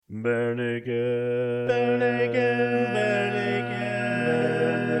Bernigan, Bernigan,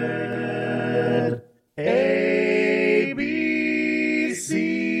 Bernigan, ABCs.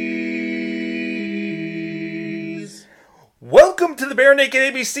 Welcome to the Bare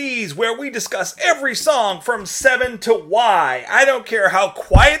Naked ABCs, where we discuss every song from 7 to Y. I don't care how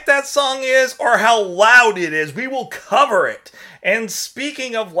quiet that song is or how loud it is, we will cover it. And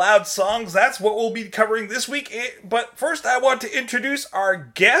speaking of loud songs, that's what we'll be covering this week. But first, I want to introduce our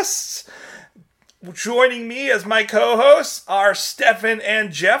guests. Joining me as my co-hosts are Stefan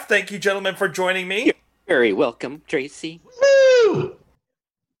and Jeff. Thank you, gentlemen, for joining me. You're very welcome, Tracy. Woo!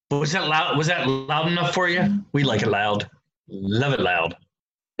 Was that loud? Was that loud enough for you? We like it loud. Love it loud.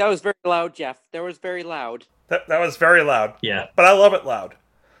 That was very loud, Jeff. That was very loud. That was very loud. Yeah. But I love it loud.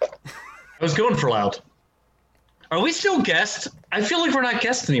 I was going for loud. Are we still guests? I feel like we're not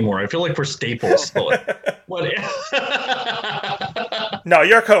guests anymore. I feel like we're staples. What? No,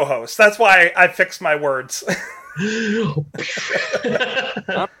 you're co-host. That's why I fixed my words.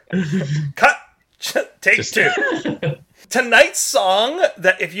 Cut. Take two. Tonight's song,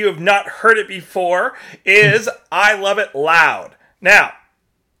 that if you have not heard it before, is I Love It Loud. Now,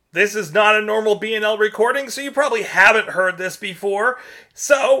 this is not a normal B&L recording, so you probably haven't heard this before.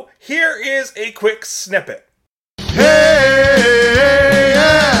 So, here is a quick snippet. Hey,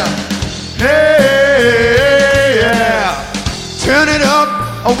 yeah. Hey, yeah. Turn it up,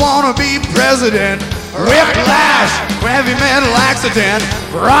 I wanna be president. Whiplash, heavy metal accident.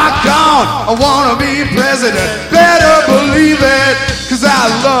 Rock on, I wanna be president. Better believe it, cause I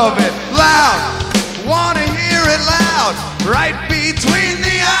love it loud. Wanna hear it loud, right between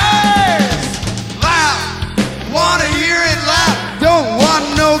the eyes. Loud, wanna hear it loud. Don't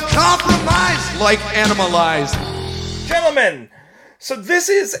want no compromise, like Animalized. Gentlemen, so this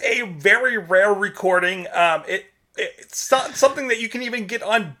is a very rare recording. It's not something that you can even get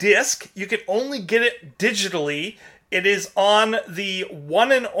on disc. You can only get it digitally. It is on the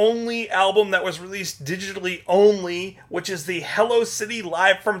one and only album that was released digitally only, which is the Hello City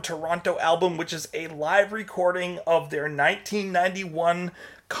Live from Toronto album, which is a live recording of their 1991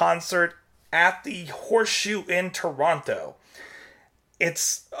 concert at the Horseshoe in Toronto.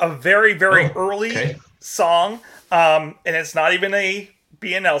 It's a very, very early song. And it's not even a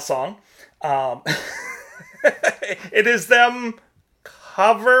B&L song. It is them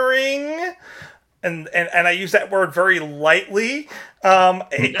covering, and I use that word very lightly, a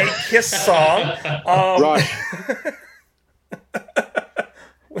Kiss song. Rush.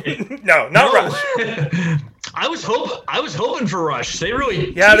 No, not Rush. I was hoping for Rush. They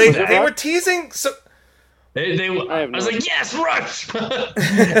really they were teasing. So I was like, yes, Rush.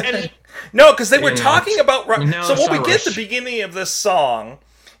 And, no, because they were talking about Rush. No, so what we get Rush. at the beginning of this song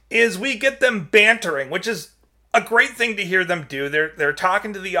is we get them bantering, which is a great thing to hear them do. They're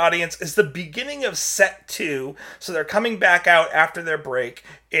talking to the audience. It's the beginning of set 2, so they're coming back out after their break,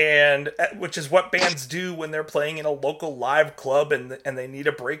 and which is what bands do when they're playing in a local live club and they need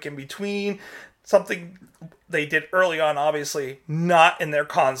a break in between. Something they did early on, obviously not in their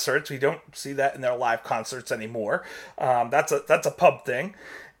concerts. We don't see that in their live concerts anymore. That's a pub thing.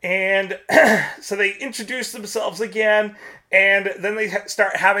 And so they introduce themselves again, and then they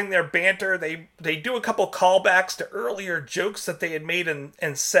start having their banter. They do a couple callbacks to earlier jokes that they had made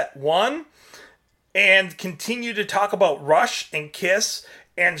in set 1, and continue to talk about Rush and Kiss,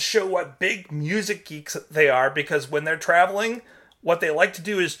 and show what big music geeks they are, because when they're traveling, what they like to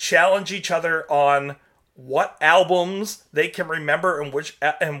do is challenge each other on what albums they can remember and which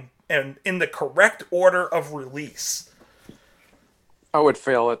and in the correct order of release. I would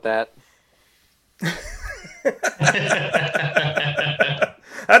fail at that.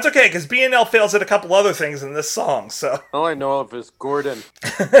 That's okay, because B&L fails at a couple other things in this song, so. All I know of is Gordon.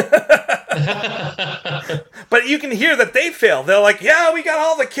 But you can hear that they fail. They're like, yeah, we got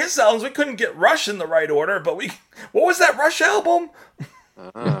all the Kiss albums. We couldn't get Rush in the right order, but what was that Rush album?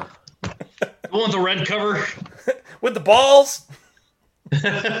 the one with the red cover? With the balls?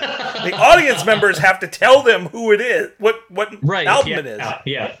 The audience members have to tell them who it is, what album it is.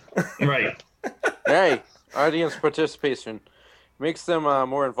 Yeah, right. Hey, audience participation makes them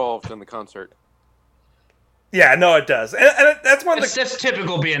more involved in the concert. Yeah, no, it does, and that's one of the. That's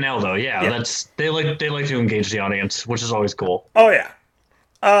typical B&L though. Yeah, that's they like to engage the audience, which is always cool. Oh yeah,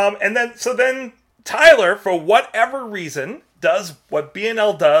 and then Tyler, for whatever reason, does what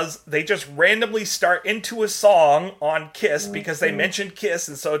B&L does. They just randomly start into a song on Kiss because they mentioned Kiss,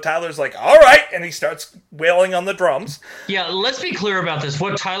 and so Tyler's like, all right, and he starts wailing on the drums. Yeah, let's be clear about this.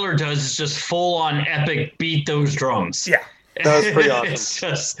 What Tyler does is just full on epic beat those drums. Yeah. That was pretty awesome. It's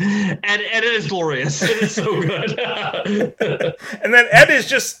just, and it is glorious. It is so good. And then Ed is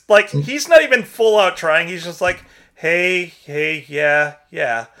just like, he's not even full out trying. He's just like, hey, yeah.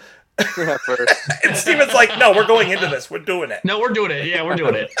 Yeah, first. And Steven's like, no, we're going into this. We're doing it. No, we're doing it. Yeah, we're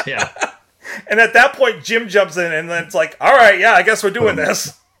doing it. Yeah. And at that point, Jim jumps in, and then it's like, all right, yeah, I guess we're doing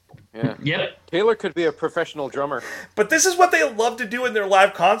this. Yeah. Yep. Taylor could be a professional drummer. But this is what they love to do in their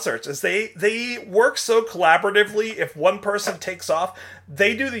live concerts, is they work so collaboratively. If one person takes off,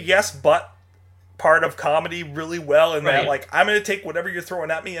 they do the yes, but part of comedy really well in that, Right. like, I'm going to take whatever you're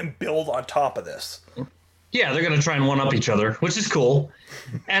throwing at me and build on top of this. Yeah, they're gonna try and one up each other, which is cool.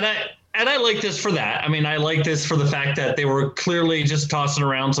 And I like this for that. I mean, I like this for the fact that they were clearly just tossing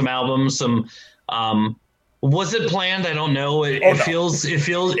around some albums, some was it planned? I don't know. It no. feels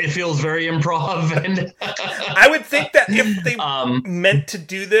very improv, and I would think that if they meant to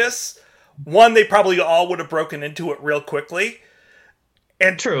do this, one, they probably all would have broken into it real quickly.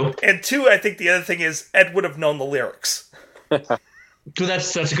 And true. And two, I think the other thing is Ed would have known the lyrics.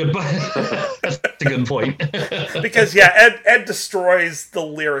 That's a good that's a good point. Because yeah, Ed destroys the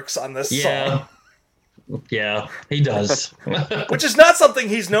lyrics on this song. Yeah, he does. Which is not something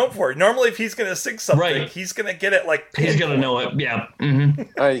he's known for. Normally if he's gonna sing something, Right. he's gonna get it like He's gonna know it. Yeah. Mm-hmm.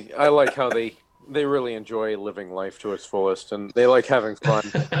 I like how they really enjoy living life to its fullest, and they like having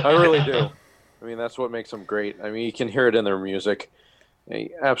fun. I really do. I mean, that's what makes them great. I mean, you can hear it in their music.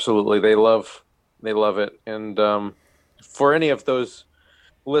 Absolutely, they love it. And for any of those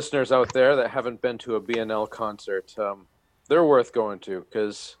listeners out there that haven't been to a BNL concert, they're worth going to,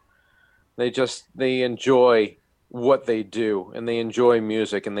 because they enjoy what they do, and they enjoy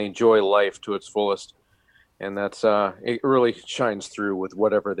music, and they enjoy life to its fullest, and that's it really shines through with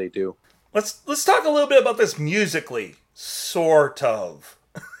whatever they do. Let's talk a little bit about this musically, sort of.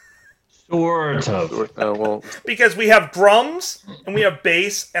 Sort of. Well, Because we have drums and we have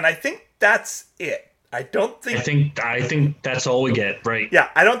bass, and I think that's it. I think that's all we get, right? Yeah,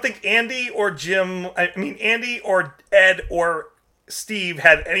 I don't think Andy or Andy or Ed or Steve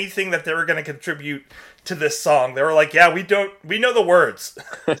had anything that they were going to contribute to this song. They were like, yeah, we know the words.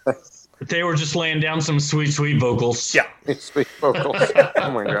 They were just laying down some sweet vocals. Yeah. sweet vocals.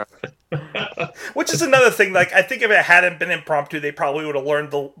 Oh my god. Which is another thing. Like, I think if it hadn't been impromptu, they probably would have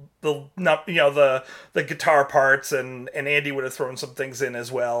learned the guitar parts, and Andy would have thrown some things in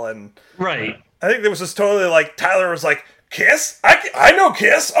as well. And Right. I think there was just totally like Tyler was like, Kiss? I know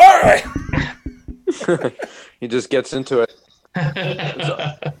Kiss. All right. He just gets into it.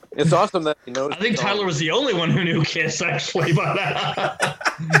 It's awesome that he knows. I think Tyler was the only one who knew Kiss, actually, but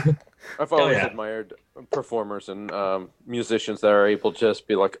I've always yeah. admired performers and musicians that are able to just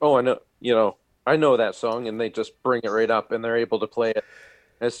be like, oh, I know that song, and they just bring it right up, and they're able to play it.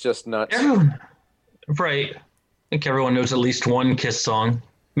 It's just nuts. Right. I think everyone knows at least one Kiss song.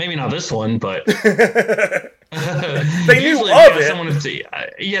 Maybe not this one, but They knew usually of they have it. someone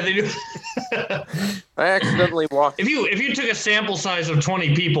yeah, they do. I accidentally walked. If you took a sample size of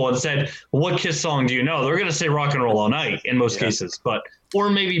 20 people and said, "What Kiss song do you know?" They're going to say "Rock and Roll All Night" in most cases, or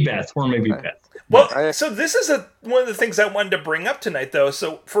maybe Beth. Well, so this is one of the things I wanted to bring up tonight, though.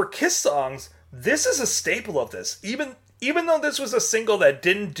 So for Kiss songs, this is a staple of this. Even though this was a single that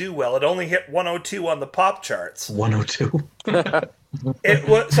didn't do well, it only hit 102 on the pop charts. 102.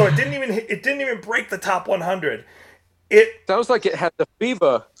 It didn't even break the top 100. It Sounds like it had the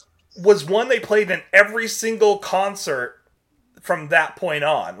fever. was one they played in every single concert from that point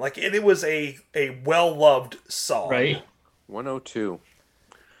on. Like it was a well-loved song. Right. 102.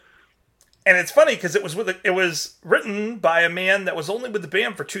 And it's funny because it was written by a man that was only with the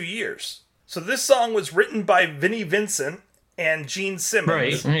band for 2 years. So this song was written by Vinnie Vincent and Gene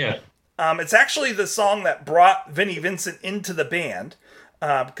Simmons. Right. Yeah. It's actually the song that brought Vinnie Vincent into the band,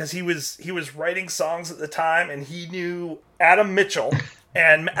 because he was writing songs at the time, and he knew Adam Mitchell,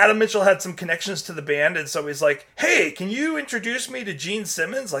 and Adam Mitchell had some connections to the band, and so he's like, "Hey, can you introduce me to Gene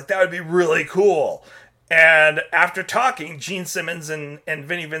Simmons? Like, that would be really cool." And after talking, Gene Simmons and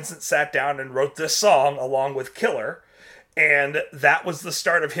Vinnie Vincent sat down and wrote this song along with Killer, and that was the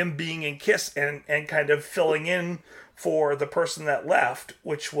start of him being in Kiss and kind of filling in for the person that left,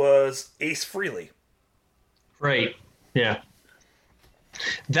 which was Ace Frehley. Right. Yeah.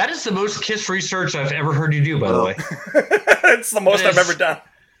 That is the most Kiss research I've ever heard you do, by the way. It's the most I've ever done.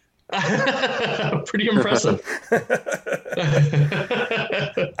 Pretty impressive.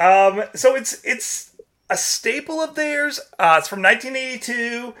 So it's a staple of theirs. It's from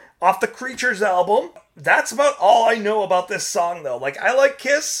 1982, off the Creatures album. That's about all I know about this song, though. Like, I like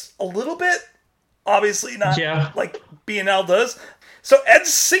Kiss a little bit. Obviously not like BNL does. So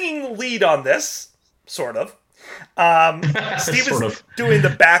Ed's singing the lead on this, sort of. Steve Sort is of. doing the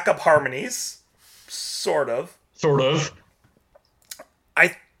backup harmonies, sort of. Sort of.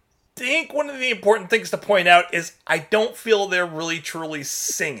 I think one of the important things to point out is I don't feel they're really truly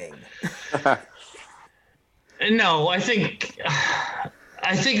singing. No, I think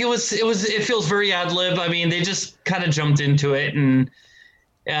it feels very ad lib. I mean, they just kind of jumped into it, and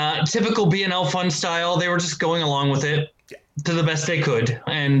typical BNL fun style. They were just going along with it to the best they could,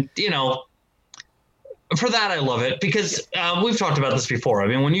 and for that I love it because we've talked about this before. I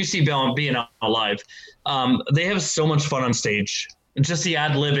mean, when you see BNL live, they have so much fun on stage. Just the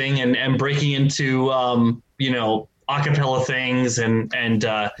ad libbing and breaking into acapella things and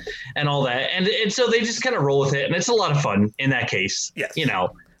all that, and so they just kind of roll with it, and it's a lot of fun in that case. Yes.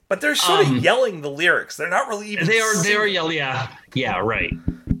 But they're sort of yelling the lyrics. They're not really even. They are singing. yelling. Yeah, right.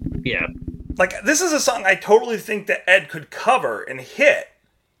 Yeah. Like, this is a song I totally think that Ed could cover and hit,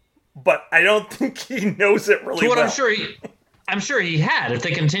 but I don't think he knows it really What well. I'm sure he had if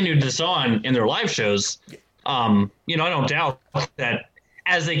they continued this on in their live shows. I don't doubt that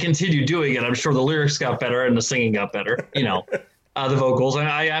as they continued doing it, I'm sure the lyrics got better and the singing got better. The vocals, and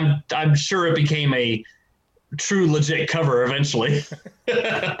I'm sure it became a true legit cover eventually.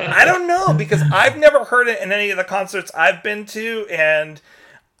 I don't know, because I've never heard it in any of the concerts I've been to, and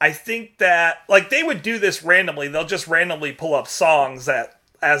I think that, like, they would do this randomly. They'll just randomly pull up songs that,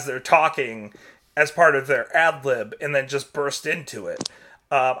 as they're talking, as part of their ad lib, and then just burst into it.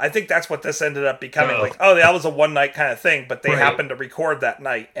 I think that's what this ended up becoming. That was a one night kind of thing, but they happened to record that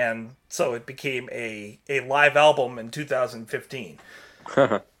night, and so it became a live album in 2015.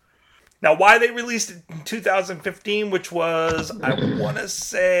 Now, why they released it in 2015, which was, I want to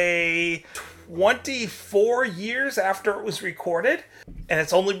say, 24 years after it was recorded, and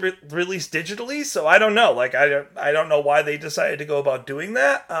it's only released digitally, so I don't know. Like, I don't know why they decided to go about doing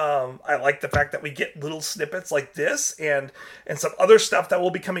that. I like the fact that we get little snippets like this, and some other stuff that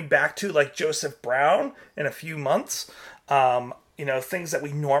we'll be coming back to, like Joseph Brown in a few months. Things that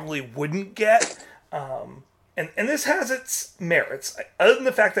we normally wouldn't get. And this has its merits. Other than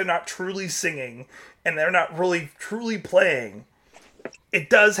the fact they're not truly singing, and they're not really truly playing, it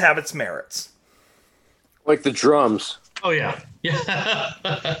does have its merits. Like the drums. Oh yeah.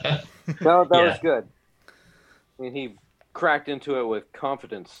 That was good. I mean, he cracked into it with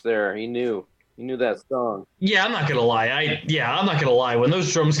confidence there. He knew that song. Yeah, I'm not gonna lie. I'm not gonna lie. When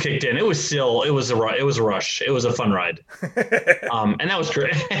those drums kicked in, it was a rush. It was a fun ride. And that was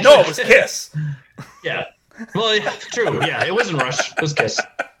great. No, it was Kiss. Yeah. Well, yeah, true. Yeah, it wasn't Rush. It was Kiss.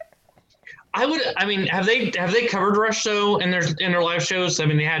 Have they covered Rush though in their live shows? I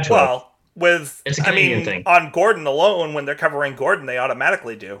mean, they had to. Well, it's a Canadian thing. On Gordon alone, when they're covering Gordon, they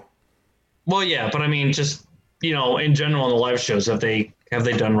automatically do. Well, yeah, but I mean, just in general in the live shows, have they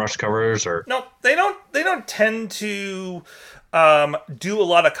done Rush covers or? No, they don't. They don't tend to do a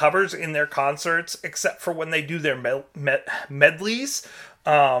lot of covers in their concerts, except for when they do their medleys.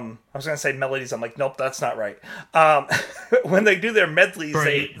 I was going to say melodies. I'm like, nope, that's not right. When they do their medleys,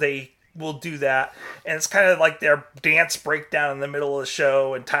 right. they will do that. And it's kind of like their dance breakdown in the middle of the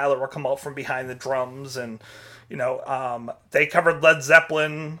show. And Tyler will come out from behind the drums. And, they covered Led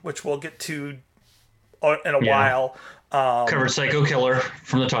Zeppelin, which we'll get to in a while. Covered Psycho Killer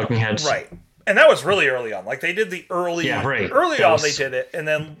from the Talking Heads. Right. And that was really early on. Like, they did the early on, they did it. And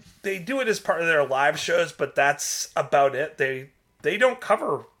then they do it as part of their live shows, but that's about it. They don't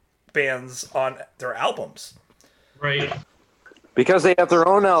cover bands on their albums. Right. Because they have their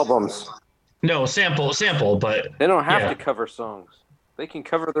own albums. No, sample, but... They don't have to cover songs. They can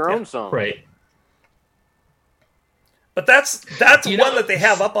cover their own songs. Right. But that's one that they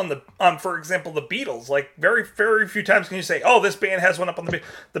have up on, for example, the Beatles. Like, very, very few times can you say, oh, this band has one up on the Beatles.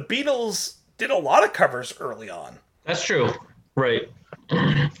 The Beatles did a lot of covers early on. That's true. Right.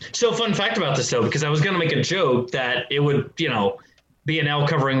 So, fun fact about this, though, because I was going to make a joke that it would, BNL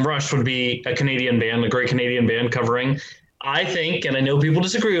covering Rush would be a Canadian band, a great Canadian band covering. I think, and I know people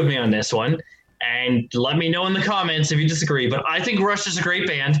disagree with me on this one, and let me know in the comments if you disagree, but I think Rush is a great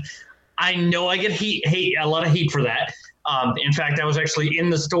band. I know I get a lot of heat for that. In fact, I was actually in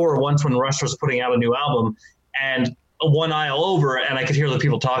the store once when Rush was putting out a new album, and one aisle over, and I could hear the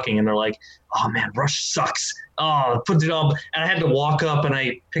people talking, and they're like, oh man, Rush sucks. Oh, put it on. And I had to walk up, and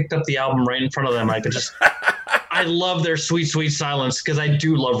I picked up the album right in front of them. I could just, I love their sweet, sweet silence, because I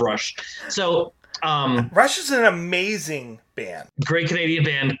do love Rush. So, Rush is an amazing band. Great Canadian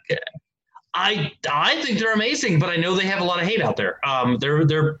band. I think they're amazing, but I know they have a lot of hate out there.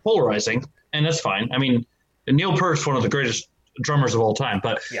 They're polarizing, and that's fine. I mean, Neil Peart's one of the greatest drummers of all time,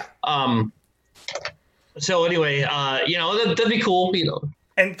 but yeah. So anyway, that'd be cool,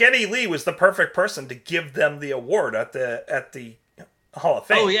 And Geddy Lee was the perfect person to give them the award at the Hall of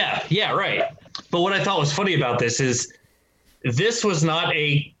Fame. Oh, yeah, right. But what I thought was funny about this is this was not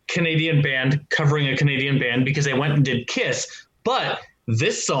a Canadian band covering a Canadian band because they went and did Kiss. But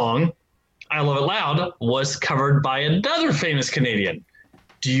this song, I Love It Loud, was covered by another famous Canadian.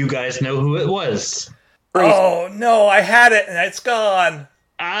 Do you guys know who it was? Oh, no, I had it and it's gone.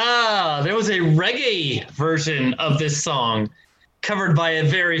 There was a reggae version of this song covered by a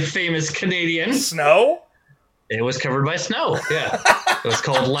very famous Canadian. Snow? It was covered by Snow, yeah. It was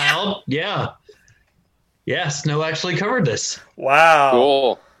called Loud, yeah. Yeah, Snow actually covered this. Wow.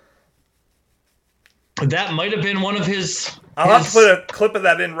 Cool. That might have been one of his... I'll have to put a clip of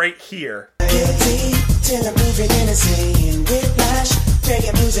that in right here. Till I'm moving in a scene. Whiplash,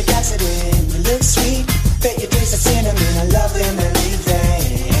 reggae music accident. You look sweet, bet you taste the cinnamon. I love them and leave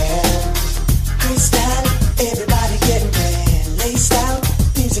them. Crystal, everybody getting paid. Laced out,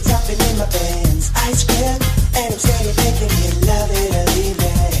 music jumping in my veins. Ice cream, and I'm steady thinking you love it or leave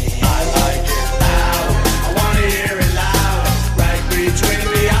it. I like it loud, I wanna hear it loud. Right between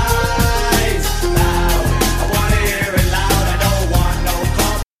the eyes. Loud, I wanna hear it loud. I don't want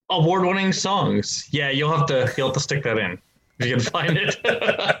no award-winning songs. Yeah, you'll have to stick that in if you can find it.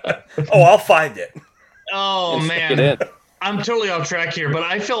 Oh, I'll find it. Oh Stick man, it in. I'm totally off track here, but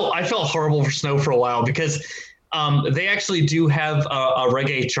I felt horrible for Snow for a while because they actually do have a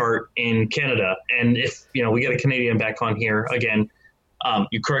reggae chart in Canada, and if we get a Canadian back on here again,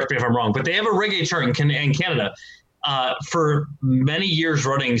 you correct me if I'm wrong, but they have a reggae chart in Canada. For many years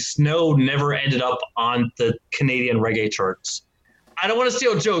running, Snow never ended up on the Canadian reggae charts. I don't want to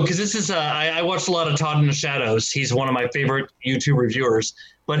steal Joe because this is I watched a lot of Todd in the Shadows. He's one of my favorite YouTube reviewers,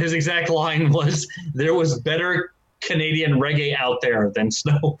 but his exact line was, "There was better Canadian reggae out there than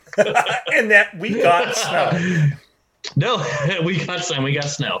Snow." And that we got Snow. No, we got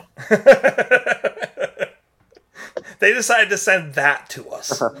Snow. They decided to send that to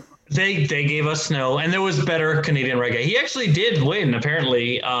us. They gave us Snow, and there was better Canadian reggae. He actually did win.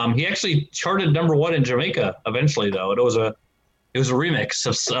 Apparently, he actually charted #1 in Jamaica. Eventually, though, it was a remix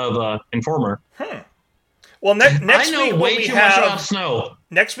of Informer. Well, next I know week way when we too much about have Snow.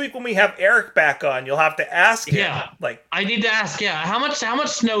 next week when we have Eric back on, you'll have to ask him. Yeah, like I need to ask. Yeah, how much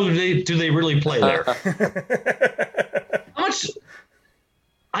Snow do they really play there? How much?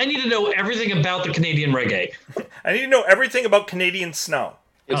 I need to know everything about the Canadian reggae. I need to know everything about Canadian Snow.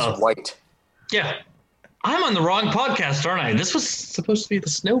 It's white. Yeah, I'm on the wrong podcast, aren't I? This was supposed to be the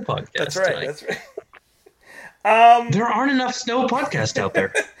Snow podcast. That's right. tonight. That's right. There aren't enough Snow podcasts out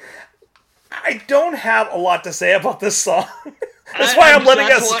there. I don't have a lot to say about this song. That's why I'm letting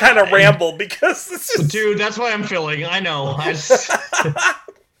us kind of ramble, because this is... Dude, that's why I'm feeling. I know.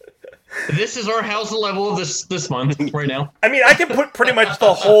 This is our house level of this month right now. I mean, I can put pretty much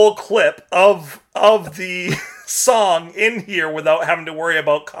the whole clip of the song in here without having to worry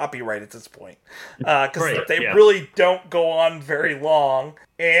about copyright at this point, because they really don't go on very long,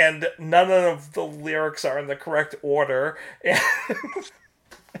 and none of the lyrics are in the correct order.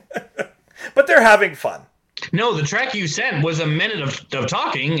 But they're having fun. No, the track you sent was a minute of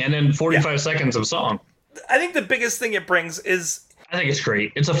talking and then 45 seconds of song. I think the biggest thing it brings is... I think it's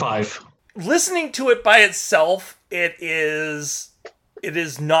great. It's a 5. Listening to it by itself, it is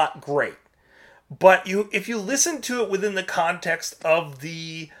not great. But if you listen to it within the context of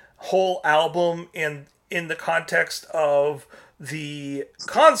the whole album and in the context of the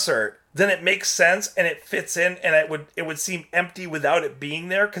concert, then it makes sense and it fits in, and it would seem empty without it being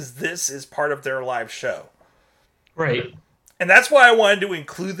there, because this is part of their live show. Right. And that's why I wanted to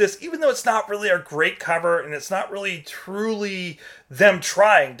include this, even though it's not really a great cover and it's not really truly them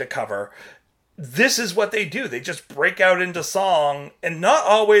trying to cover. This is what they do. They just break out into song, and not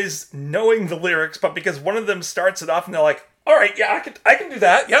always knowing the lyrics, but because one of them starts it off and they're like, all right, yeah, I can do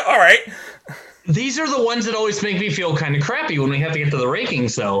that. Yeah, all right. These are the ones that always make me feel kind of crappy when we have to get to the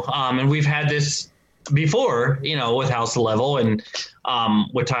rankings, though. And we've had this before, with House Level and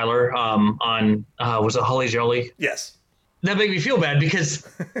with Tyler on, was it Holly Jolly? Yes. That made me feel bad because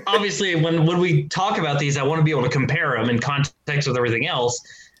obviously when we talk about these, I want to be able to compare them in context with everything else.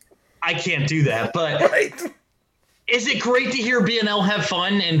 I can't do that. But right. Is it great to hear BNL have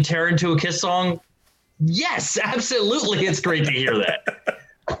fun and tear into a Kiss song? Yes, absolutely. It's great to hear that.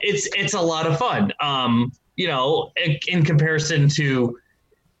 It's a lot of fun. In comparison to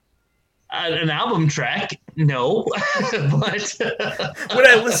an album track, no. But would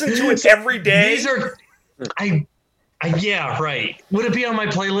I listen to it every day? These are, yeah, right. Would it be on my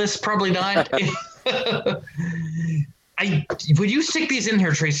playlist? Probably not. Would you stick these in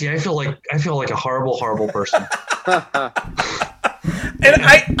here, Tracy? I feel like a horrible, horrible person. And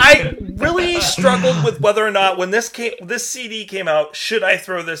I really struggled with whether or not when this CD came out, should I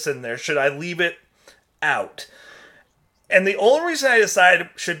throw this in there? Should I leave it out? And the only reason I decided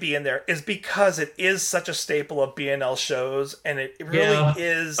it should be in there is because it is such a staple of BNL shows, and it really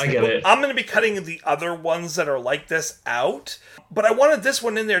is. I get it. I'm going to be cutting the other ones that are like this out, but I wanted this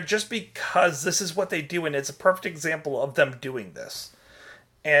one in there just because this is what they do, and it's a perfect example of them doing this.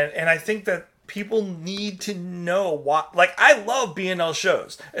 And I think that people need to know what. Like, I love BNL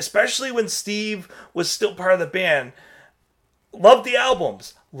shows, especially when Steve was still part of the band. Loved the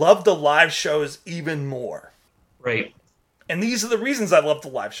albums, loved the live shows even more. Right. And these are the reasons I love the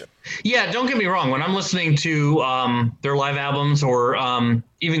live show. Yeah, don't get me wrong. When I'm listening to their live albums or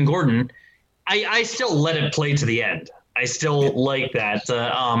even Gordon, I still let it play to the end. I still like that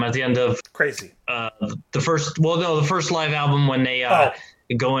at the end of Crazy. The first live album when they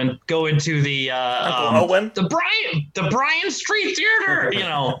go into the Owen? the Bryan Street Theater,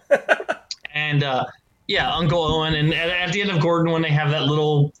 and Uncle Owen, and at the end of Gordon when they have that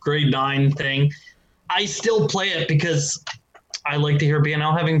little grade 9 thing, I still play it because I like to hear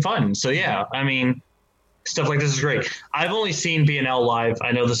BNL having fun. So yeah, I mean, stuff like this is great. I've only seen BNL live.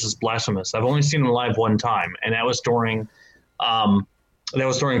 I know this is blasphemous. I've only seen them live one time, and that was during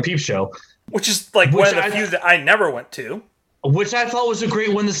Peep Show, which is like one of the few that I never went to. Which I thought was a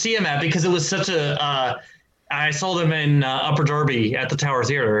great one to see them at because it was such a. I saw them in Upper Darby at the Tower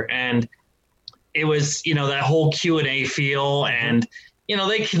Theater, and it was that whole Q&A feel, and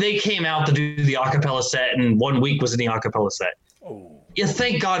they came out to do the acapella set, and 1 week was in the acapella set. Oh. Yeah,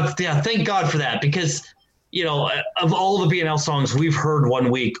 thank God. Yeah, thank God for that because of all the BNL songs we've heard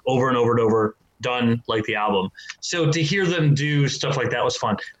 1 week over and over and over, done like the album. So to hear them do stuff like that was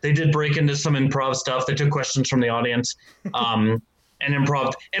fun. They did break into some improv stuff. They took questions from the audience and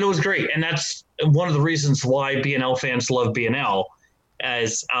improv, and it was great. And that's one of the reasons why BNL fans love BNL.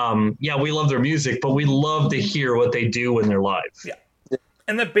 As we love their music, but we love to hear what they do when they're live. Yeah.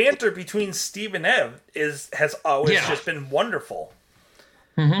 And the banter between Steve and Ev has always just been wonderful.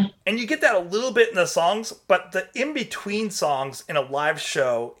 Mm-hmm. And you get that a little bit in the songs, but the in-between songs in a live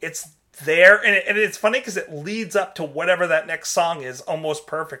show, it's there. And it's funny because it leads up to whatever that next song is almost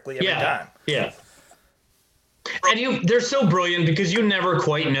perfectly every time. Yeah. And they're so brilliant because you never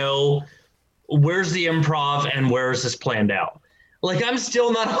quite know where's the improv and where's this planned out. Like, I'm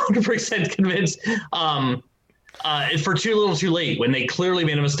still not 100% convinced for Too Little Too Late, when they clearly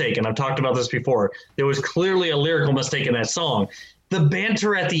made a mistake, and I've talked about this before, there was clearly a lyrical mistake in that song. The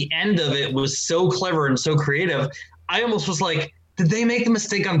banter at the end of it was so clever and so creative, I almost was like, did they make the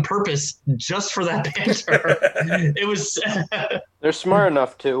mistake on purpose just for that banter? It was... They're smart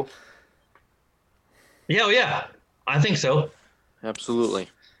enough to. Yeah, I think so. Absolutely.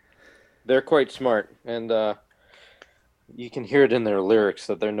 They're quite smart, and you can hear it in their lyrics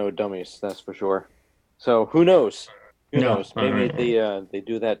that they're no dummies, that's for sure. So who knows? Who knows? Maybe they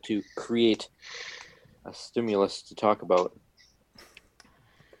do that to create a stimulus to talk about.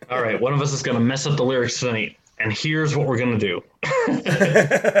 All right, one of us is going to mess up the lyrics tonight, and here's what we're going to do.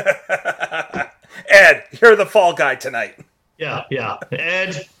 Ed, you're the fall guy tonight. Yeah.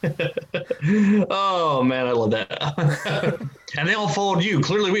 Ed. Oh, man, I love that. And they all followed you.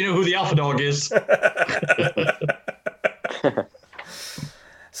 Clearly, we know who the alpha dog is.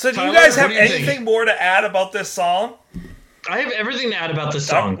 So do you guys have anything more to add about this song? I have everything to add about this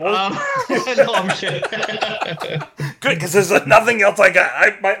song. No, I'm kidding. Good, because there's nothing else I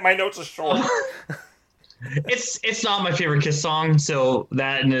got. My notes are short. It's not my favorite Kiss song, so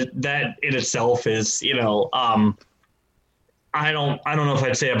that in itself is, I don't know if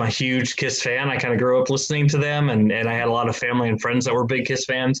I'd say I'm a huge Kiss fan. I kind of grew up listening to them, and I had a lot of family and friends that were big Kiss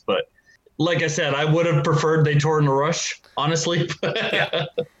fans, but like I said, I would have preferred they toured in a Rush, honestly. Yeah.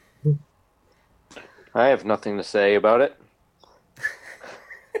 I have nothing to say about it.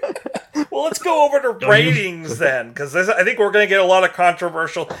 Well, let's go over to ratings then, because I think we're going to get a lot of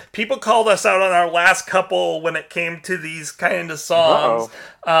controversial. People called us out on our last couple when it came to these kind of songs.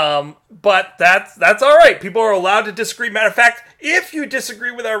 But that's all right. People are allowed to disagree. Matter of fact, if you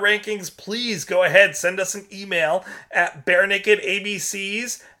disagree with our rankings, please go ahead, send us an email at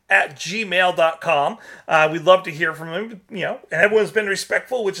barenakedabcs@gmail.com. We'd love to hear from them, and everyone's been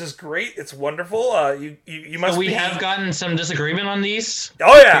respectful, which is great. It's wonderful. You must. So we have gotten some disagreement on these.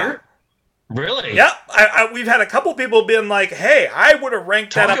 Oh yeah. Here? Really? Yeah. We've had a couple people being like, "Hey, I would have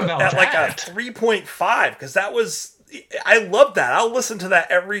ranked that up at like a 3.5 because that was. I love that. I'll listen to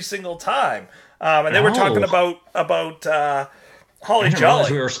that every single time." And they were talking about Holly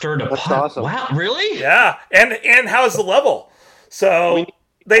Jolly. We were stirred to That's pot. awesome. Wow, really? Yeah, and how's the level? So.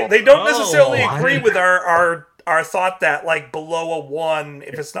 They don't necessarily agree with our our thought that like below a 1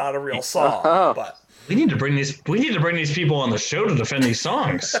 if it's not a real song. But We need to bring these people on the show to defend these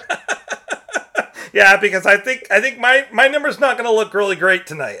songs. yeah, because I think my number's not going to look really great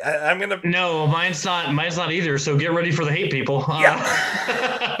tonight. I'm going to No, mine's not either. So get ready for the hate, people.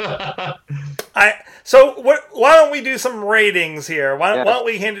 Yeah. Why don't we do some ratings here? Why don't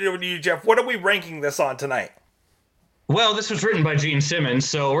we hand it over to you, Jeff? What are we ranking this on tonight? Well, this was written by Gene Simmons,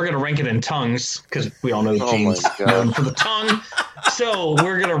 so we're going to rank it in tongues, because we all know Gene's my God. known for the tongue. So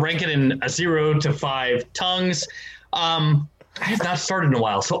we're going to rank it in a 0 to 5 tongues. I have not started in a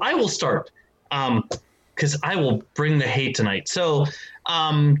while, so I will start, because I will bring the hate tonight. So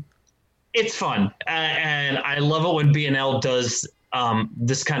it's fun, and I love it when BNL does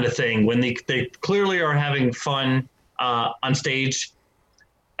this kind of thing, when they clearly are having fun on stage.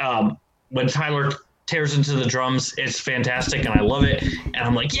 When Tyler tears into the drums, it's fantastic, and I love it, and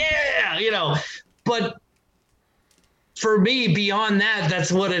I'm like, yeah, but for me, beyond that,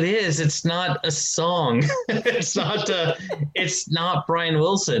 that's what it is. It's not a song. It's not Brian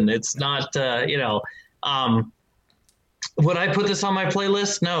Wilson. It's not would I put this on my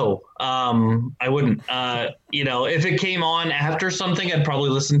playlist? No, I wouldn't. If it came on after something, I'd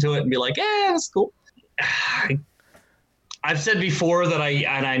probably listen to it and be like, yeah, that's cool. I've said before that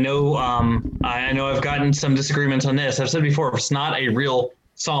I know I've gotten some disagreements on this. I've said before, if it's not a real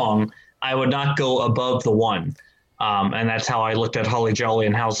song, I would not go above the 1. And that's how I looked at Holly Jolly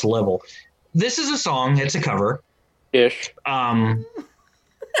and House Level. This is a song. It's a cover. Ish.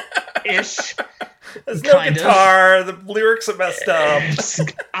 Ish. There's no guitar. The lyrics are messed up.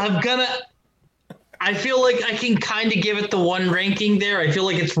 I feel like I can kind of give it the 1 ranking there. I feel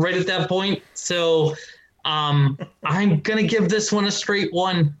like it's right at that point. So I'm gonna give this one a straight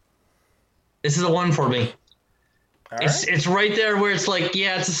 1. This is a 1 for me. It's right there where it's like,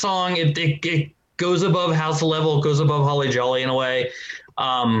 yeah, it's a song. It goes above House Level, it goes above Holly Jolly in a way.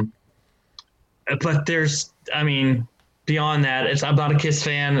 But there's, beyond that, I'm not a Kiss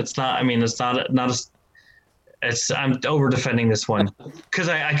fan. I'm over defending this one because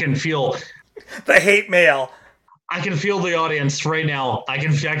I can feel the hate mail. I can feel the audience right now. I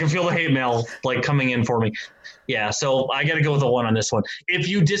can feel the hate mail like coming in for me. Yeah, so I got to go with a 1 on this one. If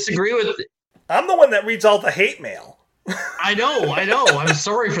you disagree with, I'm the one that reads all the hate mail. I know. I'm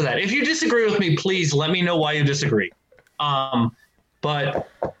sorry for that. If you disagree with me, please let me know why you disagree. But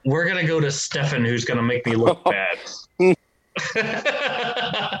we're gonna go to Stefan, who's gonna make me look bad.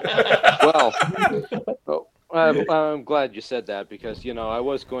 Well, I'm glad you said that because I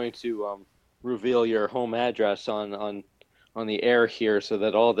was going to reveal your home address on the air here so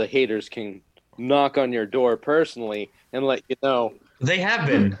that all the haters can knock on your door personally and let you know. They have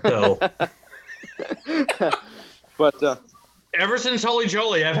been though. But ever since Holly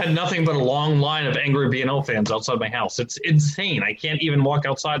Jolly, I've had nothing but a long line of angry BNL fans outside my house. It's insane. I can't even walk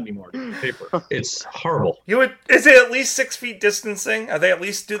outside anymore. Paper. It's horrible. Is it at least 6 feet distancing? Are they at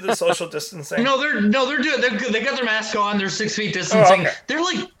least do the social distancing? No, they're doing. They got their mask on. They're 6 feet distancing. Okay. They're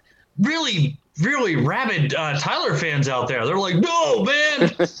like really, really rabid Tyler fans out there. They're like, no,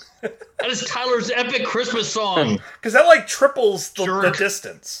 man, that is Tyler's epic Christmas song. Because that like triples the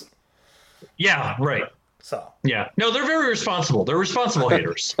distance. Yeah, right. So yeah, no, they're very responsible. They're responsible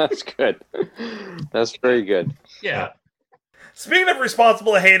haters. That's good. That's very good. Yeah. Speaking of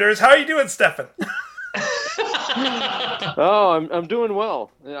responsible haters, how are you doing, Stefan? Oh, I'm doing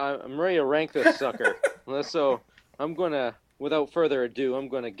well. I'm ready to rank this sucker. So I'm gonna, without further ado, I'm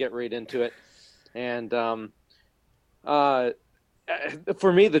gonna get right into it. And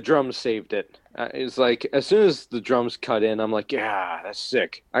for me, the drums saved it. It's like as soon as the drums cut in, I'm like, yeah, that's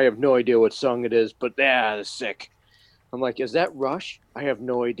sick. I have no idea what song it is, but yeah, that's sick. I'm like, is that Rush? I have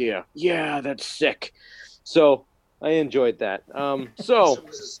no idea. Yeah, that's sick. So I enjoyed that. So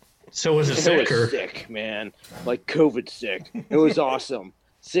was it sick? It was sick, man. Like COVID sick. It was awesome.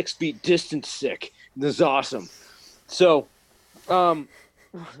 6 feet distance sick. This is awesome. So, I'm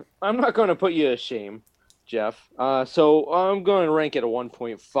not going to put you to shame, Jeff. So I'm going to rank it a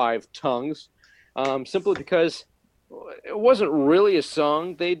 1.5 tongues, simply because it wasn't really a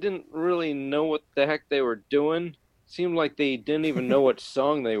song. They didn't really know what the heck they were doing. Seemed like they didn't even know what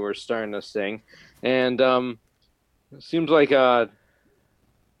song they were starting to sing, and it seems like the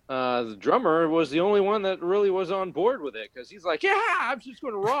drummer was the only one that really was on board with it because he's like, yeah, I'm just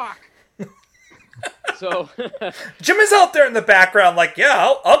going to rock. So Jim is out there in the background like,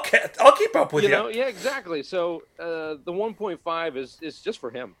 yeah, I'll keep up with you. Yeah, exactly. So the 1.5 is just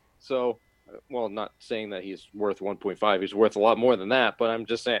for him. So, well, not saying that he's worth 1.5. He's worth a lot more than that, but I'm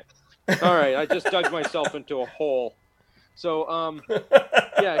just saying. All right, I just dug myself into a hole. So,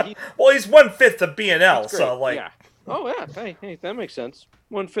 yeah, he. Well, he's 1/5 of BNL, That's so great, like, yeah. Oh yeah, hey, that makes sense.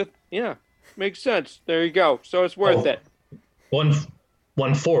 1/5, yeah, makes sense. There you go. So it's worth it.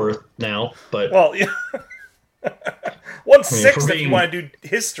 1/4 now, but well, yeah. 1/6 if you being- want to do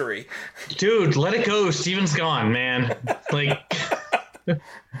history. dude, let it go. Steven's gone, man. Like,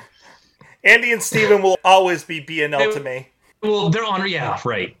 Andy and Steven will always be BNL to me. well, they're on. Yeah,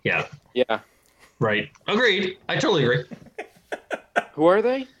 right. Yeah, Yeah. right. Agreed. I totally agree. Who are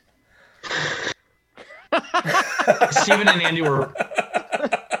they? Steven and Andy were.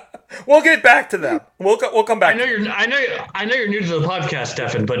 We'll get back to them. We'll come back. I know you're new to the podcast,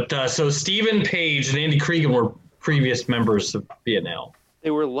 Stefan. But so Steven Page and Andy Cregan were previous members of BNL.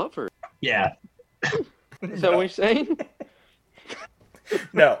 They were lovers. Yeah. Is that what you're saying?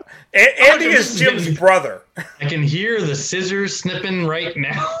 No, Andy is Jim's brother. I can hear the scissors snipping right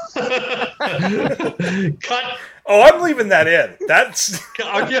now. Cut. Oh, I'm leaving that in. That's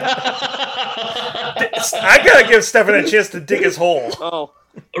I gotta give Stefan a chance to dig his hole. Oh,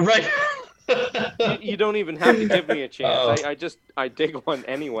 Right. you don't even have to give me a chance. I dig one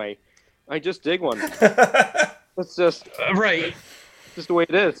anyway. I just dig one. It's just Right. the way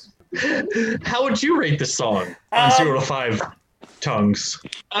it is. How would you rate this song on 0 to 5 tongues?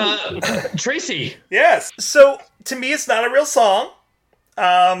 Tracy. Yes. So to me, it's not a real song.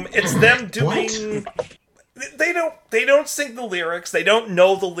 It's them doing. They don't sing the lyrics. They don't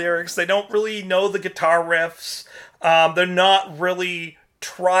know the lyrics. They don't really know the guitar riffs. They're not really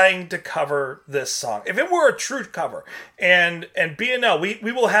trying to cover this song. If it were a true cover, and BNL,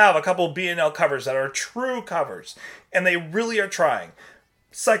 we will have a couple of BNL covers that are true covers, and they really are trying.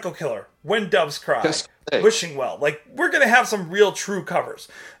 Psycho Killer, When Doves Cry, Yes. Hey. Wishing Well. Like, we're going to have some real true covers.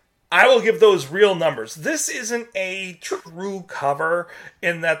 I will give those real numbers. This isn't a true cover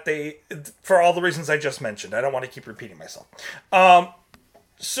in that for all the reasons I just mentioned. I don't want to keep repeating myself.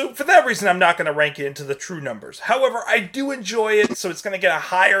 So for that reason, I'm not going to rank it into the true numbers. However, I do enjoy it, so it's going to get a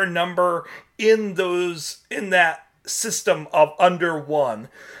higher number in that system of under 1.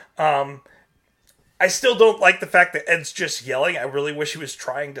 I still don't like the fact that Ed's just yelling. I really wish he was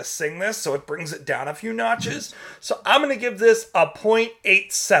trying to sing this, so it brings it down a few notches. So I'm going to give this a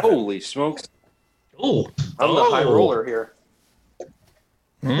 0.87. Holy smokes! Oh. I'm the high roller here.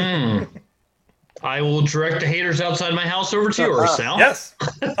 I will direct the haters outside my house over to yours, Sal. Yes.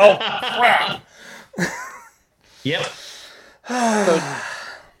 Oh, crap. Yep.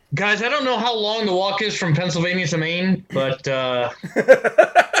 Guys, I don't know how long the walk is from Pennsylvania to Maine, but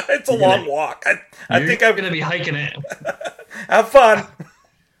It's a long walk. I think I'm going to be hiking it. have fun.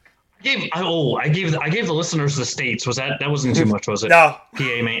 I gave the listeners the states. That wasn't too much, was it? No, PA,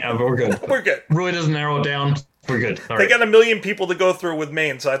 Maine. We're good. we're good. Really doesn't narrow it down. We're good. All They right. got 1 million people to go through with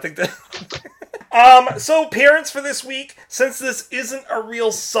Maine, so I think that. So appearance for this week, since this isn't a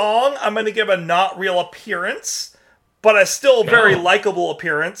real song, I'm going to give a not real appearance, but a still very likable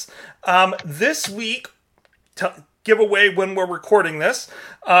appearance. This week, giveaway when we're recording this,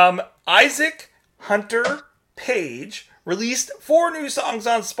 Isaac Hunter Page released 4 new songs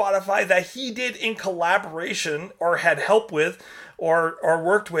on Spotify that he did in collaboration or had help with or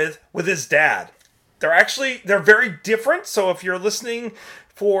worked with his dad. They're very different, so if you're listening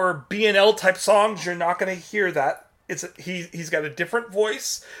for BNL type songs, you're not going to hear that. He's got a different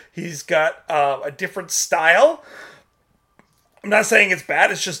voice. He's got a different style. I'm not saying it's bad,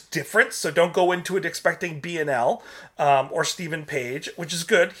 it's just different, so don't go into it expecting BNL or Steven Page, which is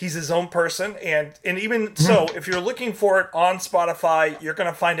good. He's his own person, and even so, if you're looking for it on Spotify, you're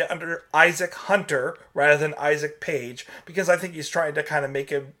going to find it under Isaac Hunter rather than Isaac Page, because I think he's trying to kind of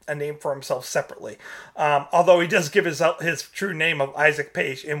make a name for himself separately. Although he does give his true name of Isaac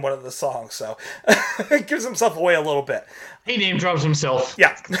Page in one of the songs, so it gives himself away a little bit. He name drops himself.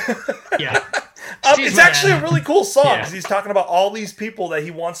 Yeah. Yeah. It's actually a really cool song Yeah. because he's talking about all these people that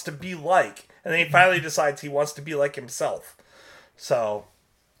he wants to be like, and then he finally decides he wants to be like himself. So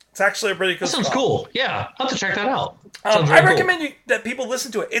it's actually a pretty cool That sounds song. cool. Yeah, I'll have to check that out. Sounds I very cool. recommend that people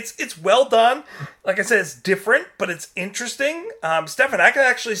listen to it. It's well done. Like I said, it's different, but it's interesting. Stefan, I can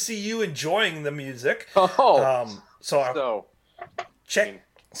actually see you enjoying the music. Oh, So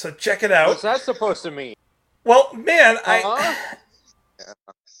so check it out. what's that supposed to mean? Well, man,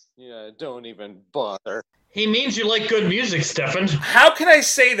 Yeah, don't even bother. He means you like good music, Stefan. how can I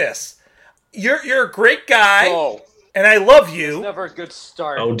say this? You're a great guy, Oh, and I love you, never a good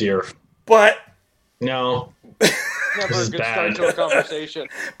start. Oh dear. but No. Never a is good bad. start to a conversation.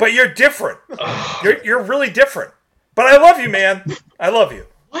 you're different. You're really different. But I love you, man. I love you.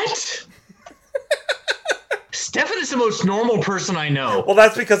 What? Stefan is the most normal person I know. Well,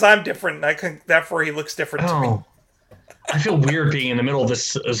 that's because I'm different, and therefore he looks different to me. Oh. I feel weird being in the middle of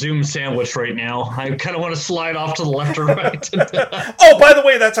this Zoom sandwich right now. I kind of want to slide off to the left or right. Oh, by the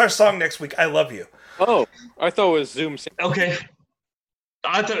way, that's our song next week. I love you. Oh, I thought it was Zoom. Okay.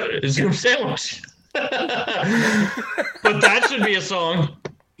 I thought it was Zoom sandwich. But that should be a song.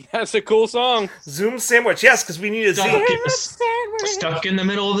 That's a cool song. Zoom sandwich. Yes, because we need a Z. Stuck in the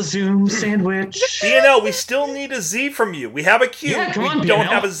middle of the Zoom sandwich. BNL, we still need a Z from you. We have a Q. Yeah, come we on, don't BNL.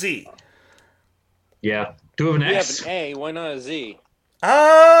 have a Z. Yeah. Do we have an We X? have an A. Why not a Z?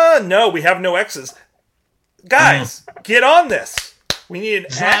 No, we have no X's. Guys, get on this. We need an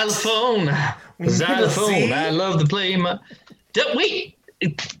X. Xylophone. need a Z. Xylophone. I love to play my... Wait.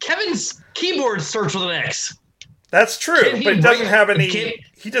 Kevin's keyboard starts with an X. That's true, Can he but it doesn't write- have any. can-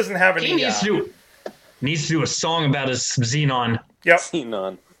 He doesn't have any. He needs to do a song about his Xenon. Yep.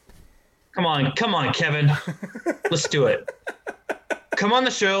 Xenon. Come on, Kevin. Let's do it. Come on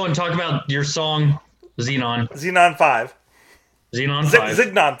the show and talk about your song, Xenon. Xenon 5. Xenon 5.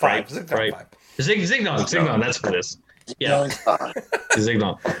 Zignon 5. Right, Zignon right. 5. Zignon, that's what it is. Yeah,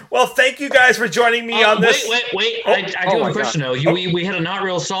 Zignon. Well, thank you guys for joining me on this. Wait. I do have my a question, though. We had a not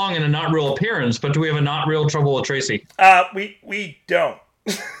real song and a not real appearance, but do we have a not real trouble with Tracy? We don't.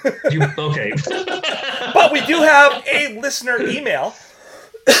 Okay. But we do have a listener email.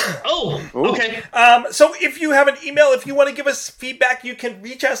 Oh, okay. So if you have an email, if you want to give us feedback, you can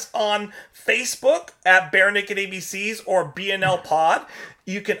reach us on Facebook at Bare Naked ABCs or BNL Pod.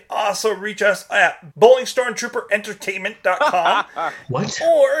 You can also reach us at BowlingStormtrooperEntertainment.com. What?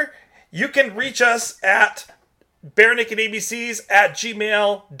 Or you can reach us at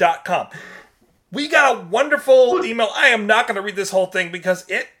barenakedabcs@gmail.com. We got a wonderful email. I am not going to read this whole thing because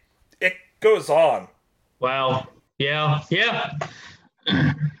it goes on. Wow. Yeah.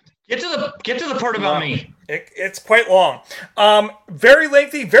 Get to the part about me. It's quite long. Very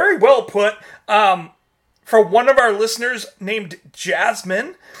lengthy, very well put. For one of our listeners named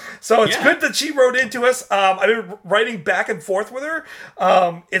Jasmine. So it's good that she wrote into us. I've been writing back and forth with her.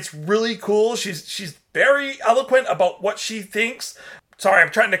 It's really cool. She's very eloquent about what she thinks. Sorry,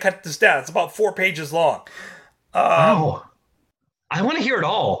 I'm trying to cut this down. It's about 4 pages long. Wow. I want to hear it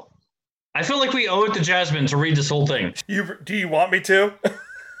all. I feel like we owe it to Jasmine to read this whole thing. Do you want me to?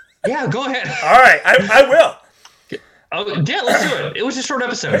 Yeah, go ahead. All right, I will. Oh, yeah, let's do it. It was a short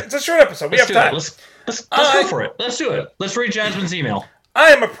episode. It's a short episode. We have time. Let's go for it. Let's do it. Let's read Jasmine's email.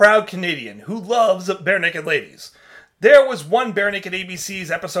 I am a proud Canadian who loves Bare Naked Ladies. There was one Bare Naked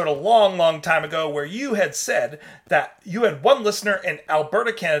ABC's episode a long, long time ago where you had said that you had one listener in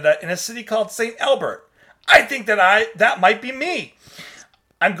Alberta, Canada, in a city called St. Albert. I think that might be me.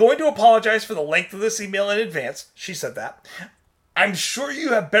 I'm going to apologize for the length of this email in advance. She said that. I'm sure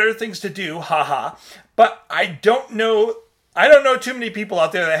you have better things to do, haha, but I don't know too many people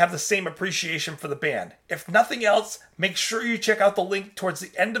out there that have the same appreciation for the band. If nothing else, make sure you check out the link towards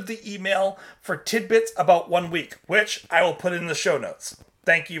the end of the email for tidbits about 1 week, which I will put in the show notes.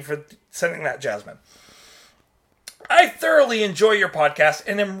 Thank you for sending that, Jasmine. I thoroughly enjoy your podcast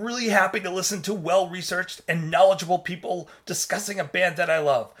and am really happy to listen to well-researched and knowledgeable people discussing a band that I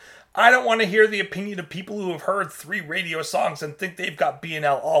love. I don't want to hear the opinion of people who have heard 3 radio songs and think they've got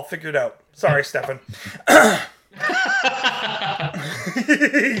BNL all figured out. Sorry, Stefan.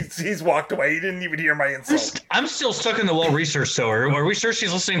 He's walked away. He didn't even hear my insult. I'm still stuck in the well-researched, so are we sure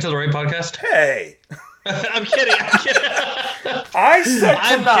she's listening to the right podcast? Hey. I'm kidding. I said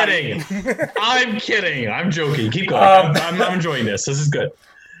I'm tonight. kidding. I'm joking. Keep going. I'm enjoying this. This is good.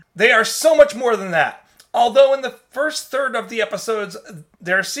 They are so much more than that. Although in the first third of the episodes,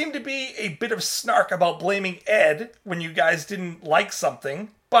 there seemed to be a bit of snark about blaming Ed when you guys didn't like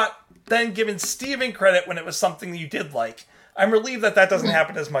something, but then giving Steven credit when it was something you did like. I'm relieved that doesn't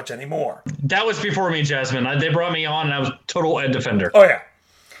happen as much anymore. That was before me, Jasmine. They brought me on, and I was total Ed defender. Oh, yeah.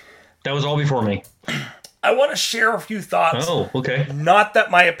 That was all before me. I want to share a few thoughts. Oh, okay. Not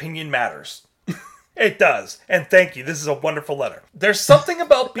that my opinion matters. It does. And thank you. This is a wonderful letter. There's something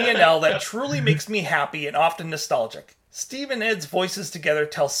about BNL that truly makes me happy and often nostalgic. Steve and Ed's voices together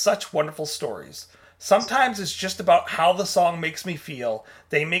tell such wonderful stories. Sometimes it's just about how the song makes me feel.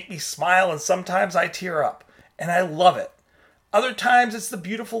 They make me smile and sometimes I tear up. And I love it. Other times it's the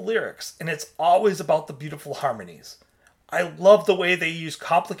beautiful lyrics, and it's always about the beautiful harmonies. I love the way they use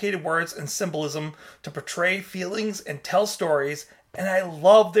complicated words and symbolism to portray feelings and tell stories, and I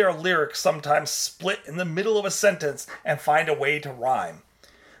love their lyrics sometimes split in the middle of a sentence and find a way to rhyme.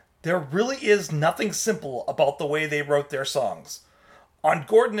 There really is nothing simple about the way they wrote their songs. On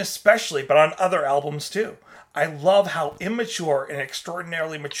Gordon especially, but on other albums too. I love how immature and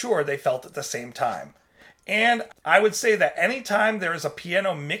extraordinarily mature they felt at the same time. And I would say that anytime there is a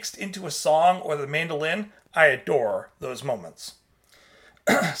piano mixed into a song or the mandolin, I adore those moments.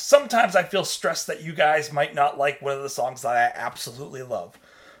 Sometimes I feel stressed that you guys might not like one of the songs that I absolutely love.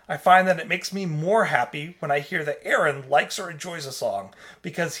 I find that it makes me more happy when I hear that Aaron likes or enjoys a song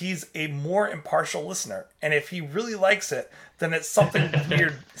because he's a more impartial listener. And if he really likes it, then it's something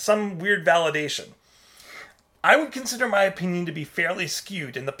weird, some weird validation. I would consider my opinion to be fairly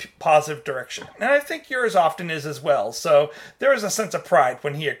skewed in the positive direction, and I think yours often is as well, so there is a sense of pride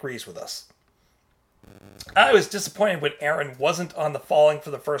when he agrees with us. I was disappointed when Aaron wasn't on the Falling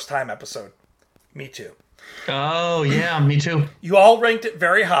for the First Time episode. Me too. Oh, yeah, me too. You all ranked it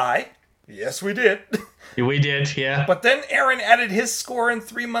very high. Yes, we did. We did, yeah. But then Aaron added his score in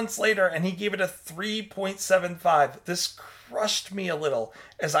 3 months later, and he gave it a 3.75. This crushed me a little,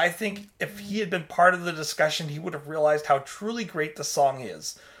 as I think if he had been part of the discussion, he would have realized how truly great the song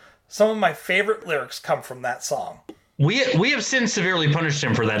is. Some of my favorite lyrics come from that song. We have since severely punished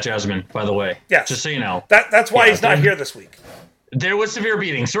him for that, Jasmine, by the way. Yes. Just so you know. That's why he's not here this week. There was severe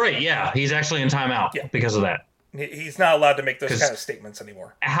beatings, right? Yeah, he's actually in timeout because of that. He's not allowed to make those kind of statements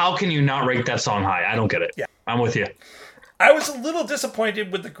anymore. How can you not rate that song high? I don't get it. Yeah. I'm with you. I was a little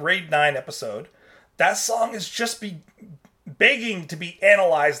disappointed with the Grade 9 episode. That song is just begging to be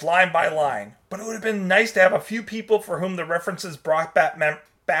analyzed line by line, but it would have been nice to have a few people for whom the references brought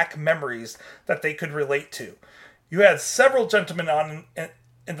back memories that they could relate to. You had several gentlemen on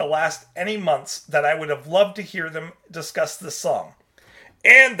in the last any months that I would have loved to hear them discuss this song.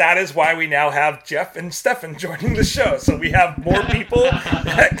 And that is why we now have Jeff and Stefan joining the show. So we have more people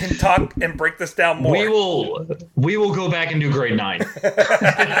that can talk and break this down more. We will go back and do Grade 9.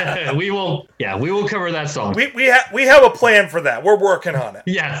 we will cover that song. We have a plan for that. We're working on it.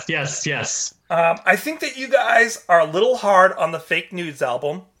 Yes. I think that you guys are a little hard on the Fake Nudes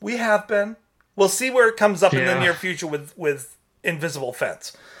album. We have been. We'll see where it comes up in the near future with Invisible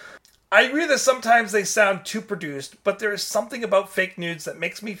Fence. I agree that sometimes they sound too produced, but there is something about Fake Nudes that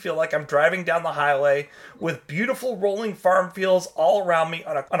makes me feel like I'm driving down the highway with beautiful rolling farm fields all around me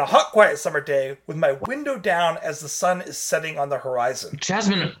on a hot, quiet summer day with my window down as the sun is setting on the horizon.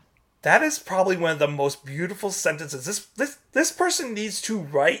 Jasmine. That is probably one of the most beautiful sentences. This person needs to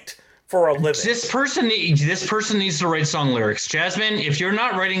write for a living. This person needs to write song lyrics. Jasmine, if you're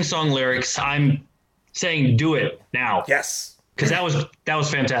not writing song lyrics, I'm saying do it now. Yes. Because that was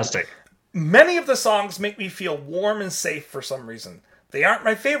fantastic. Many of the songs make me feel warm and safe for some reason. They aren't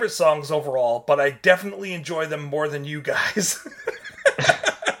my favorite songs overall, but I definitely enjoy them more than you guys.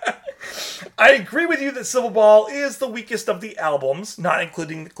 I agree with you that Civil Ball is the weakest of the albums, not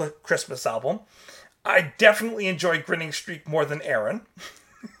including the Christmas album. I definitely enjoy Grinning Streak more than Aaron.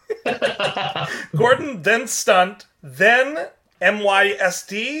 Gordon, then Stunt, then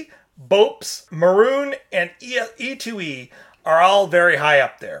MYSD, Bopes, Maroon, and E2E are all very high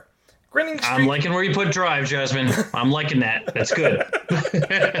up there. Grinning Streak. I'm liking where you put Drive, Jasmine. I'm liking that. That's good.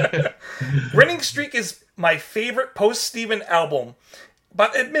 Grinning Streak is my favorite post-Steven album,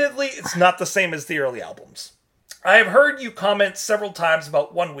 but admittedly, it's not the same as the early albums. I have heard you comment several times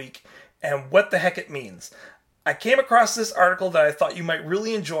about 1 week and what the heck it means. I came across this article that I thought you might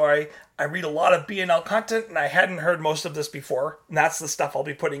really enjoy. I read a lot of BNL content, and I hadn't heard most of this before. And that's the stuff I'll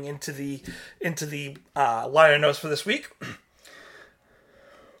be putting into the liner notes for this week.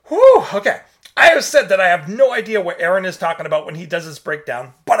 Whew, okay. I have said that I have no idea what Aaron is talking about when he does his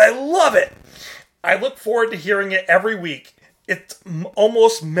breakdown, but I love it. I look forward to hearing it every week. It's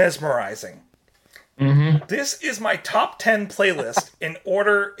almost mesmerizing. Mm-hmm. This is my top 10 playlist in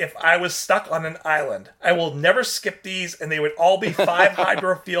order if I was stuck on an island. I will never skip these, and they would all be 5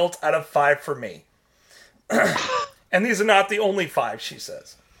 hydro fields out of 5 for me. And these are not the only 5, she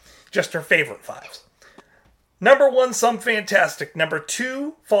says. Just her favorite 5s. Number 1, Some Fantastic. Number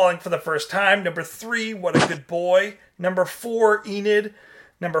 2, Falling for the First Time. Number 3, What a Good Boy. Number 4, Enid.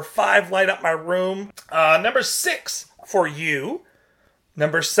 Number 5, Light Up My Room. Number 6, For You.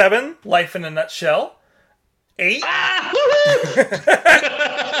 Number 7, Life in a Nutshell. 8,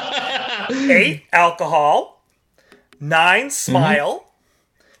 8, Alcohol. 9, Smile.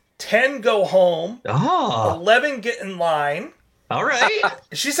 10, Go Home. 11, Get in Line. All right.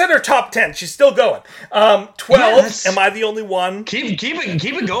 She said her top 10. She's still going. 12, yes. Am I the Only One? Keep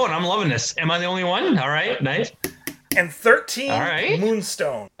it going. I'm loving this. Am I the only one? All right. Nice. And 13, all right.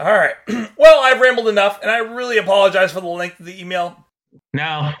 Moonstone. All right. Well, I've rambled enough, and I really apologize for the length of the email.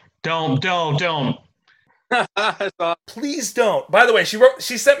 No, don't. Please don't. By the way,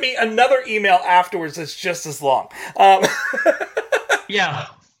 she sent me another email afterwards that's just as long. Yeah.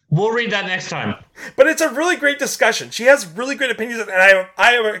 We'll read that next time. But it's a really great discussion. She has really great opinions, and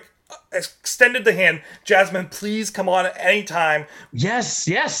I have extended the hand. Jasmine, please come on at any time. Yes.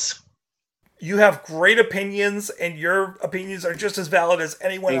 You have great opinions, and your opinions are just as valid as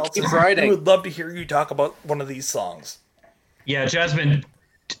anyone And else's. keep writing. We would love to hear you talk about one of these songs. Yeah, Jasmine,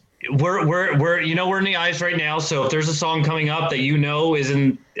 we're in the eyes right now. So if there's a song coming up that is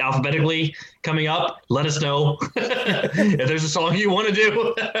in alphabetically coming up, let us know. If there's a song you want to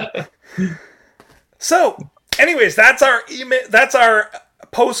do. So, anyways, that's our email. That's our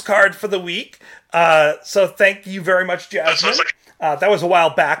postcard for the week. So thank you very much, Jasmine. That was a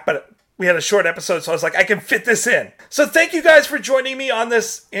while back, but we had a short episode, so I was like, I can fit this in. So thank you guys for joining me on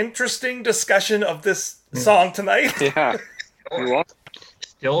this interesting discussion of this song tonight. Yeah. You want?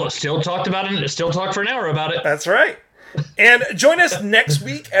 Still talked about it. Still talked for an hour about it. That's right. And join us next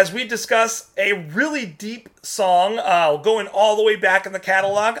week as we discuss a really deep song, going all the way back in the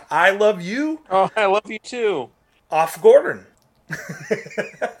catalog. I Love You, Oh, I love you too. off Gordon.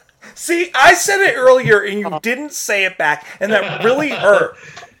 See, I said it earlier and you didn't say it back, and that really hurt.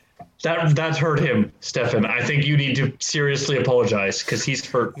 That's hurt him, Stefan. I think you need to seriously apologize because he's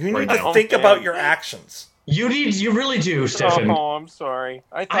hurt. You right need to now. think about your actions. You really do, Stefan. Oh, I'm sorry.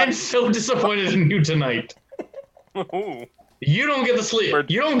 I'm so disappointed in you tonight. Ooh. You don't get the sleep.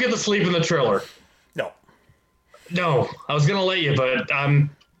 You don't get the sleep in the trailer. No. No, I was gonna let you, but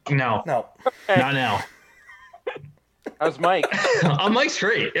no, No. not now. How's Mike? Mike's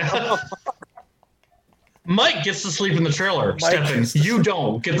great. Mike gets to sleep in the trailer. Mike Stefan, gets to you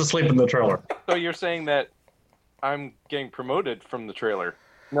don't get to sleep in the trailer. So you're saying that I'm getting promoted from the trailer?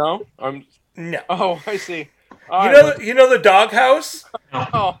 No, I'm. No. Oh, I see. You know the doghouse?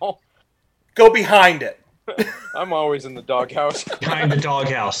 Oh, Go behind it. I'm always in the doghouse. Behind the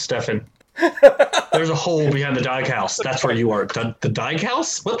doghouse, Stefan. There's a hole behind the doghouse. That's where you are. The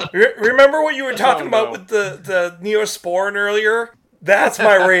doghouse? What the? Remember what you were talking about no. with the Neosporin earlier? That's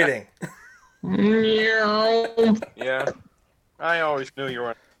my rating. Yeah, I always knew you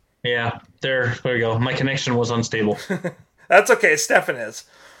were. Yeah, there we go. My connection was unstable. That's okay. Stefan is.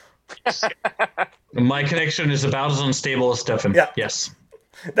 My connection is about as unstable as Stefan. Yeah. Yes.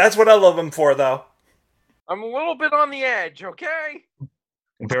 That's what I love him for, though. I'm a little bit on the edge. Okay.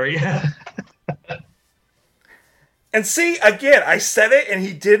 Very. And see, again, I said it and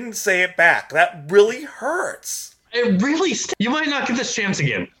he didn't say it back. That really hurts. It really. You might not get this chance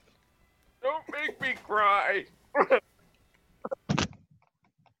again. Don't make me cry.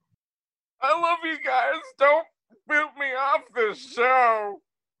 I love you guys. Don't boot me off this show.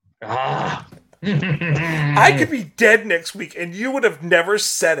 Ah. I could be dead next week and you would have never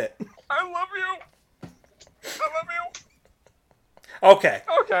said it. I love you. I love you. Okay.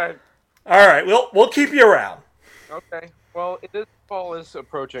 Okay. All right. We'll keep you around. Okay. Well, fall is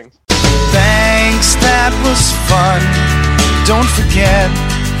approaching. Thanks, that was fun. Don't forget,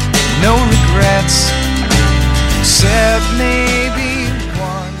 no regrets, except maybe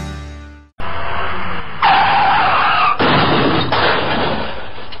one.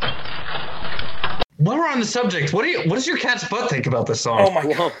 While we're on the subject, what does your cat's butt think about this song? Oh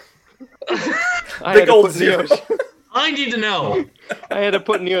my god. I Big old zero. I need to know. I had to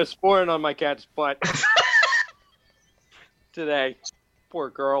put Neosporin on my cat's butt today. Poor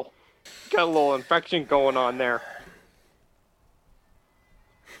girl. Got a little infection going on there.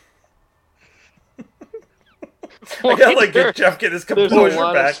 I gotta like get Jeff get his There's a composure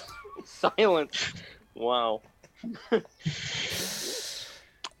lot back. of silence. Wow.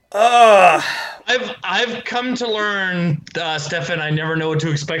 I've come to learn, Stefan. I never know what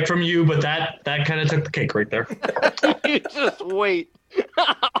to expect from you, but that kind of took the cake right there. You just wait.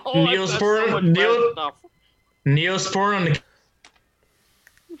 Neosporin, Neosporin on the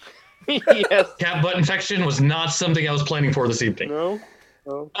Yes. cat butt infection was not something I was planning for this evening. No.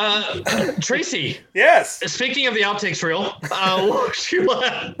 Tracy, Yes. speaking of the outtakes reel,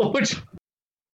 what would you